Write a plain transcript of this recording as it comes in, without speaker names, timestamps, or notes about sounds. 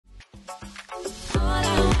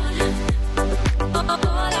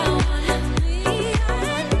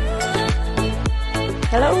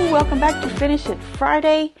Hello, welcome back to Finish It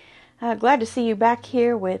Friday. Glad to see you back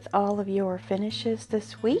here with all of your finishes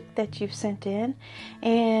this week that you've sent in.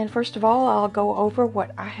 And first of all, I'll go over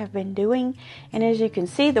what I have been doing. And as you can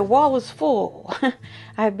see, the wall is full.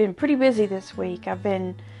 I've been pretty busy this week. I've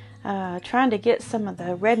been trying to get some of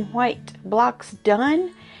the red and white blocks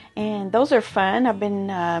done. And those are fun. I've been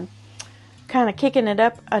kind of kicking it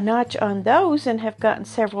up a notch on those and have gotten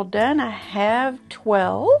several done. I have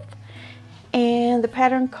 12. And the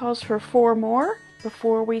pattern calls for 4 more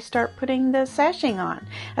before we start putting the sashing on.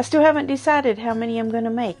 I still haven't decided how many I'm going to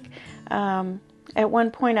make. At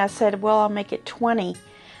one point I said, well, I'll make it 20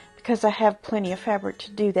 because I have plenty of fabric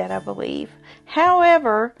to do that, I believe.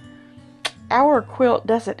 However, our quilt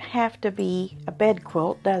doesn't have to be a bed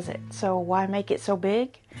quilt, does it? So why make it so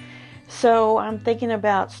big? So I'm thinking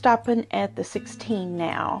about stopping at the 16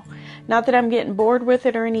 now. Not that I'm getting bored with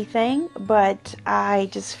it or anything, but I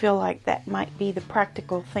just feel like that might be the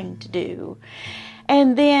practical thing to do.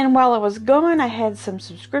 And then while I was gone, I had some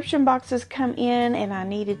subscription boxes come in and I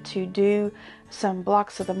needed to do some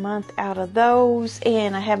blocks of the month out of those.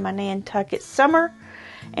 And I had my Nantucket Summer.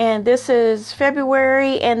 And this is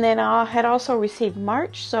February, and then I had also received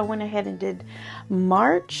March, so I went ahead and did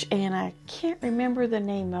March, and I can't remember the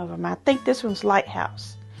name of them. I think this one's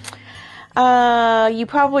Lighthouse. You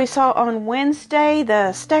probably saw on Wednesday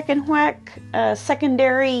the Stack and Whack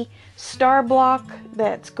secondary star block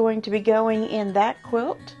that's going to be going in that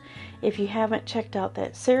quilt. If you haven't checked out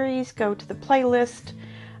that series, go to the playlist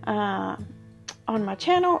on my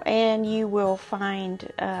channel and you will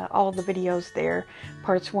find all the videos there,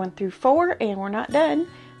 parts 1 through 4, and we're not done.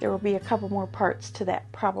 There will be a couple more parts to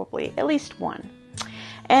that, probably at least one.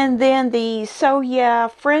 And then the So Yeah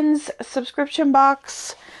Friends subscription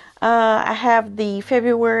box, I have the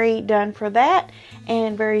February done for that,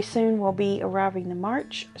 and very soon will be arriving to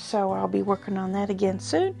March, so I'll be working on that again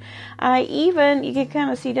soon. You can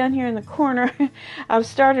kind of see down here in the corner, I've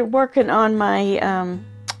started working on my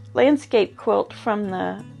landscape quilt from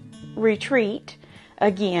the retreat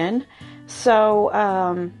again. So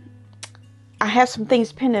I have some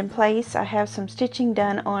things pinned in place. I have some stitching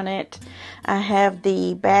done on it. I have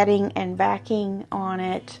the batting and backing on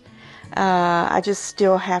it. I just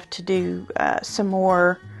still have to do some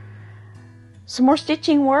more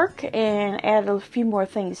stitching work and add a few more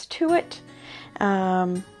things to it.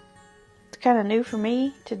 It's kind of new for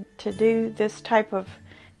me to do this type of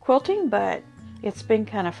quilting, but it's been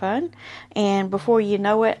kind of fun, and before you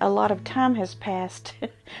know it, a lot of time has passed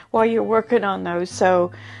while you're working on those.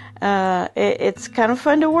 So it's kind of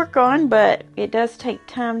fun to work on, but it does take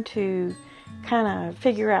time to kind of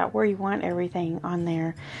figure out where you want everything on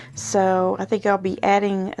there. So I think I'll be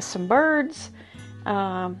adding some birds,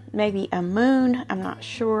 maybe a moon, I'm not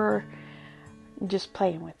sure, just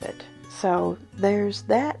playing with it. So there's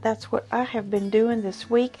that. That's what I have been doing this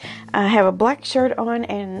week. I have a black shirt on,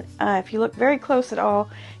 and if you look very close at all,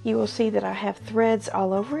 you will see that I have threads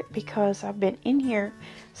all over it because I've been in here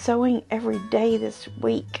sewing every day this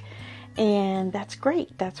week. And that's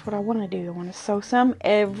great. That's what I want to do. I want to sew some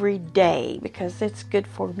every day because it's good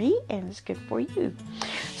for me and it's good for you.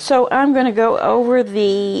 So I'm going to go over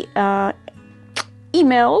the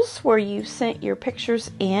emails where you sent your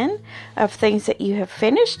pictures in of things that you have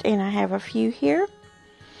finished, and I have a few here.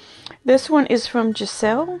 This one is from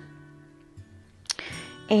Giselle,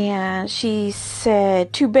 and she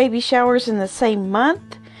said 2 baby showers in the same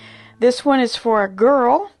month. This one is for a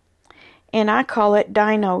girl, and I call it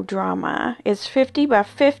Dino Drama. It's 50 by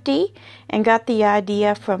 50 and got the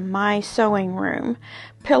idea from my sewing room.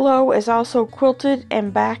 Pillow is also quilted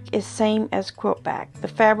and back is same as quilt back. The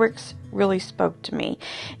fabrics really spoke to me.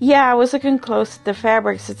 Yeah, I was looking close at the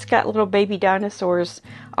fabrics. It's got little baby dinosaurs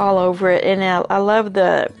all over it, and I love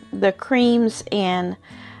the creams and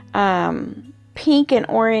pink and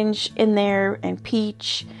orange in there and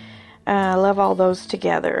peach. I love all those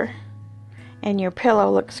together. And your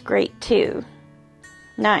pillow looks great too.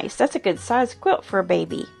 Nice. That's a good size quilt for a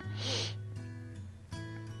baby.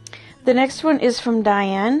 The next one is from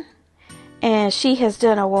Diane, and she has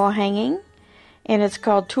done a wall hanging, and it's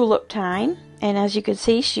called Tulip Time, and as you can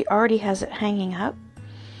see, she already has it hanging up.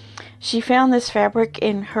 She found this fabric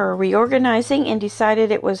in her reorganizing and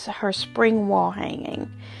decided it was her spring wall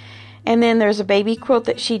hanging. And then there's a baby quilt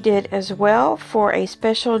that she did as well for a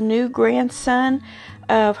special new grandson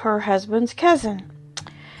of her husband's cousin.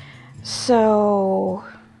 So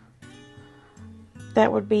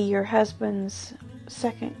that would be your husband's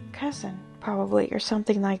second cousin, probably, or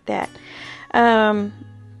something like that.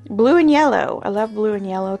 Blue and yellow. I love blue and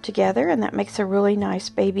yellow together, and that makes a really nice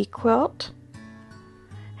baby quilt.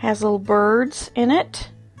 Has little birds in it.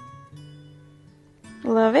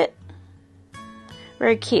 Love it.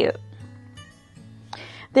 Very cute.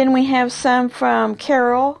 Then we have some from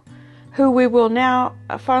Carol, who we will now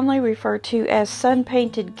fondly refer to as Sun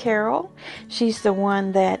Painted Carol. She's the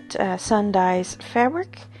one that sun dyes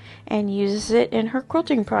fabric and uses it in her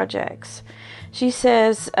quilting projects. She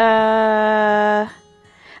says, I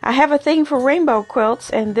have a thing for rainbow quilts,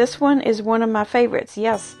 and this one is one of my favorites.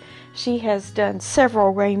 Yes, she has done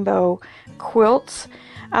several rainbow quilts.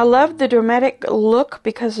 I love the dramatic look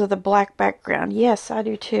because of the black background. Yes, I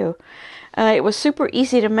do too. It was super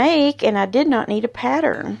easy to make, and I did not need a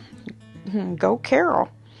pattern. Go Carol.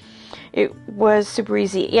 It was super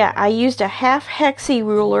easy. Yeah, I used a half hexie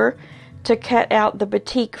ruler to cut out the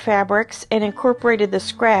batik fabrics and incorporated the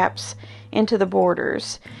scraps into the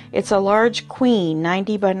borders. It's a large queen,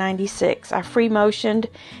 90 by 96. I free motioned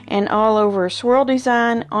and all over swirl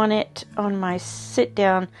design on it on my sit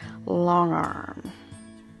down long arm.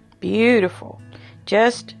 Beautiful.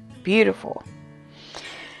 Just beautiful.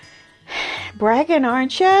 Bragging,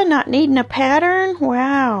 aren't you? Not needing a pattern?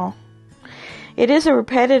 Wow. It is a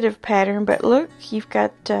repetitive pattern, but look, you've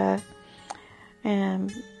got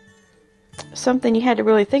something you had to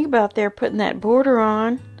really think about there, putting that border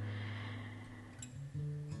on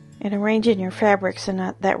and arranging your fabrics in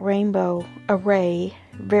that rainbow array.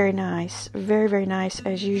 Very nice. Very, very nice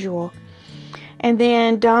as usual. And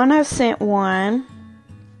then Donna sent one.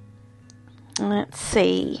 Let's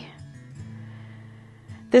see.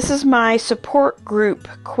 This is my support group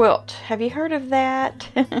quilt. Have you heard of that?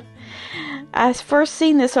 I first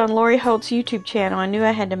seen this on Lori Holt's YouTube channel. I knew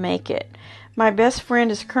I had to make it. My best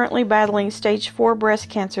friend is currently battling stage 4 breast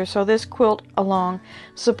cancer, so this quilt, along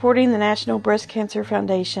supporting the National Breast Cancer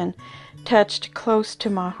Foundation, touched close to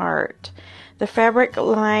my heart. The fabric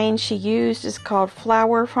line she used is called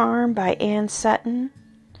Flower Farm by Ann Sutton,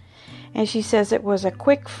 and she says it was a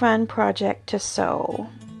quick, fun project to sew.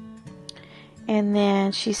 And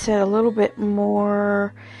then she said a little bit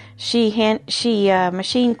more. She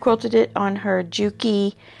machine quilted it on her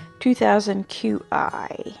Juki 2000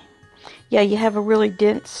 QI. Yeah, you have a really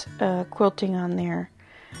dense quilting on there.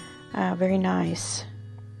 Very nice.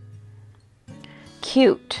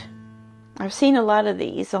 Cute. I've seen a lot of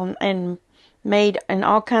these and made in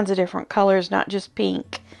all kinds of different colors, not just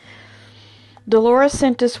pink. Dolores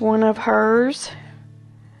sent us one of hers.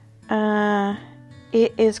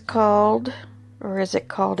 It is called, or is it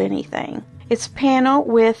called anything? It's panel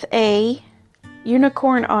with a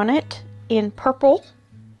unicorn on it in purple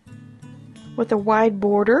with a wide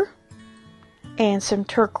border and some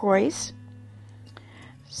turquoise.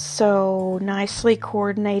 So nicely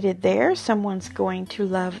coordinated there. Someone's going to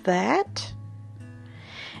love that.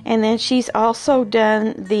 And then she's also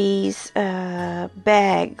done these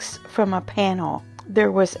bags from a panel.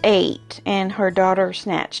 There was 8 and her daughter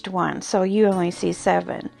snatched one, so you only see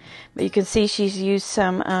 7. But you can see she's used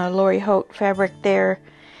some Lori Holt fabric there.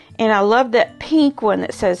 And I love that pink one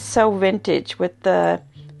that says So Vintage with the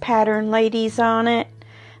pattern ladies on it.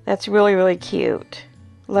 That's really, really cute.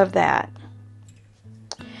 Love that.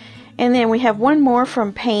 And then we have one more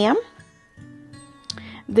from Pam.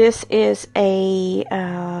 This is a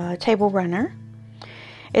table runner.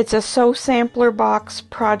 It's a Sew Sampler Box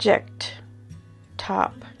project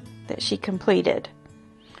top that she completed.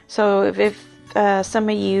 So if some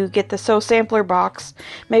of you get the Sew Sampler Box,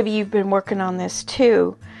 maybe you've been working on this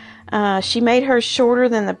too. She made hers shorter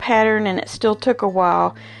than the pattern and it still took a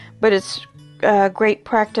while, but it's great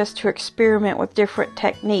practice to experiment with different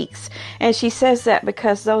techniques. And she says that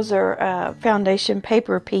because those are foundation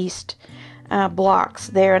paper pieced blocks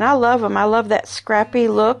there, and I love them. I love that scrappy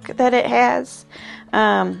look that it has.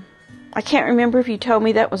 I can't remember if you told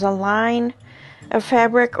me that was a line of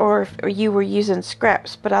fabric or if you were using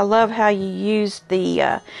scraps, but I love how you use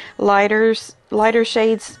the lighter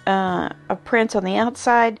shades of prints on the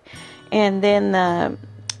outside, and then the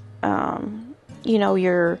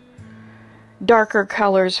your darker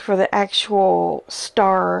colors for the actual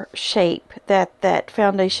star shape that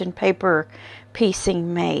foundation paper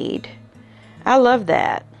piecing made. I love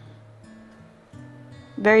that.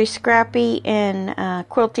 Very scrappy and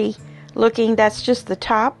quilty looking. That's just the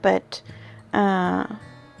top, but I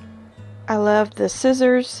love the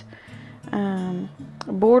scissors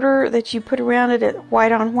border that you put around it at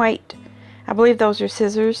white on white. I believe those are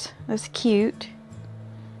scissors. That's cute.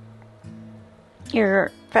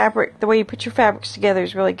 Your fabric, the way you put your fabrics together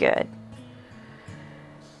is really good.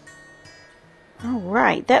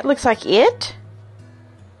 Alright, that looks like it.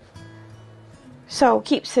 So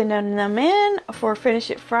keep sending them in for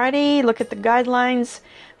Finish It Friday. Look at the guidelines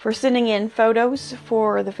for sending in photos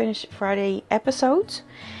for the Finish It Friday episodes.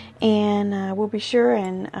 And we'll be sure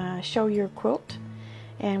and show your quilt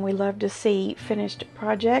And we love to see finished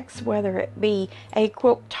projects, whether it be a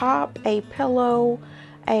quilt top, a pillow,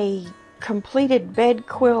 a completed bed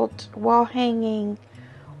quilt, wall hanging,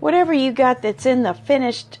 whatever you got that's in the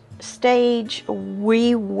finished stage,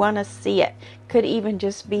 we want to see it. Could even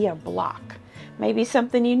just be a block. Maybe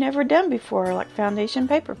something you've never done before, like foundation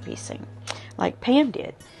paper piecing, like Pam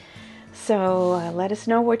did. So let us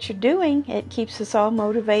know what you're doing. It keeps us all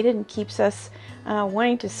motivated and keeps us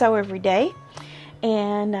wanting to sew every day.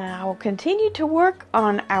 And I will continue to work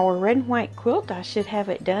on our red and white quilt. I should have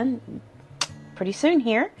it done pretty soon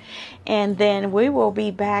here. And then we will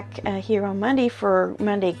be back here on Monday for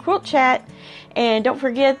Monday Quilt Chat. And don't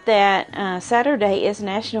forget that Saturday is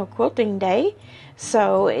National Quilting Day.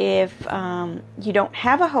 So if you don't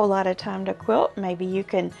have a whole lot of time to quilt, maybe you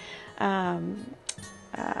can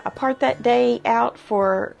apart that day out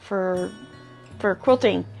for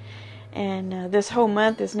quilting. And this whole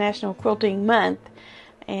month is National Quilting Month.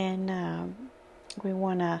 And we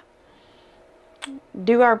want to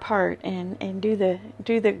do our part and do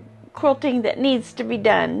the quilting that needs to be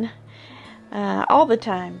done all the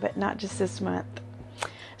time, but not just this month.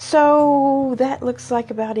 So that looks like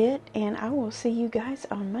about it, and I will see you guys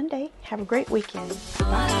on Monday. Have a great weekend.